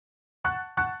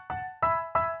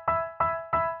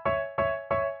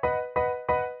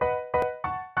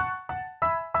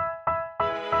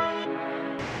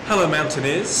Hello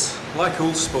Mountaineers. Like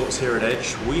all sports here at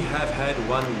Edge, we have had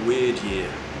one weird year.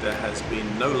 There has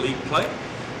been no league play,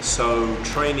 so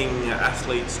training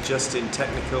athletes just in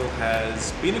technical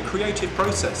has been a creative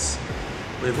process.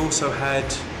 We've also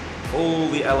had all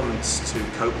the elements to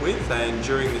cope with, and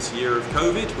during this year of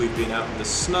COVID we've been out in the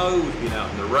snow, we've been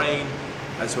out in the rain,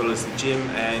 as well as the gym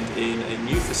and in a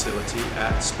new facility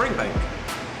at Springbank,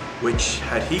 which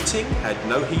had heating, had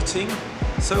no heating,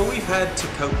 so we've had to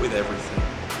cope with everything.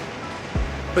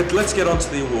 But let's get on to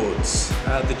the awards.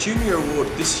 The Junior Award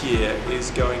this year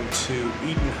is going to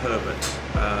Eden Herbert.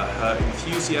 Her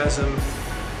enthusiasm,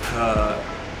 her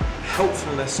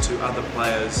helpfulness to other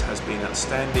players has been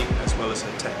outstanding, as well as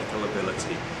her technical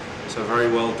ability. So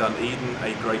very well done, Eden,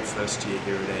 a great first year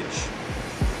here at Edge.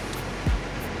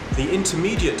 The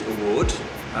Intermediate Award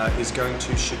is going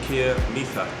to Shakir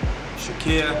Mitha.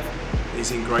 Shakir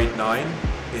is in grade 9,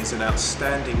 is an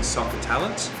outstanding soccer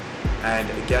talent, and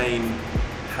again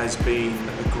has been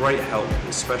a great help,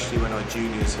 especially when our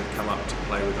juniors have come up to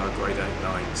play with our grade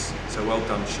 8-9s. So well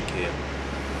done, Shakir.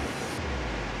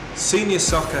 Senior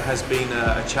soccer has been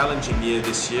a challenging year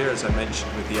this year, as I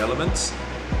mentioned, with the elements.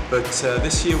 But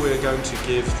this year we're going to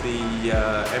give the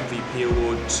MVP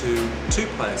award to two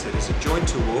players. It is a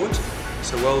joint award,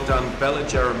 so well done Bella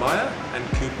Jeremiah and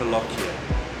Cooper Lockyer.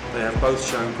 They have both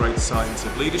shown great signs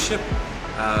of leadership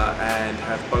and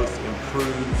have both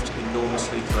improved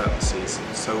enormously throughout the season.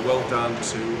 So well done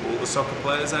to all the soccer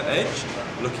players at Edge.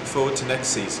 Looking forward to next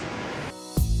season.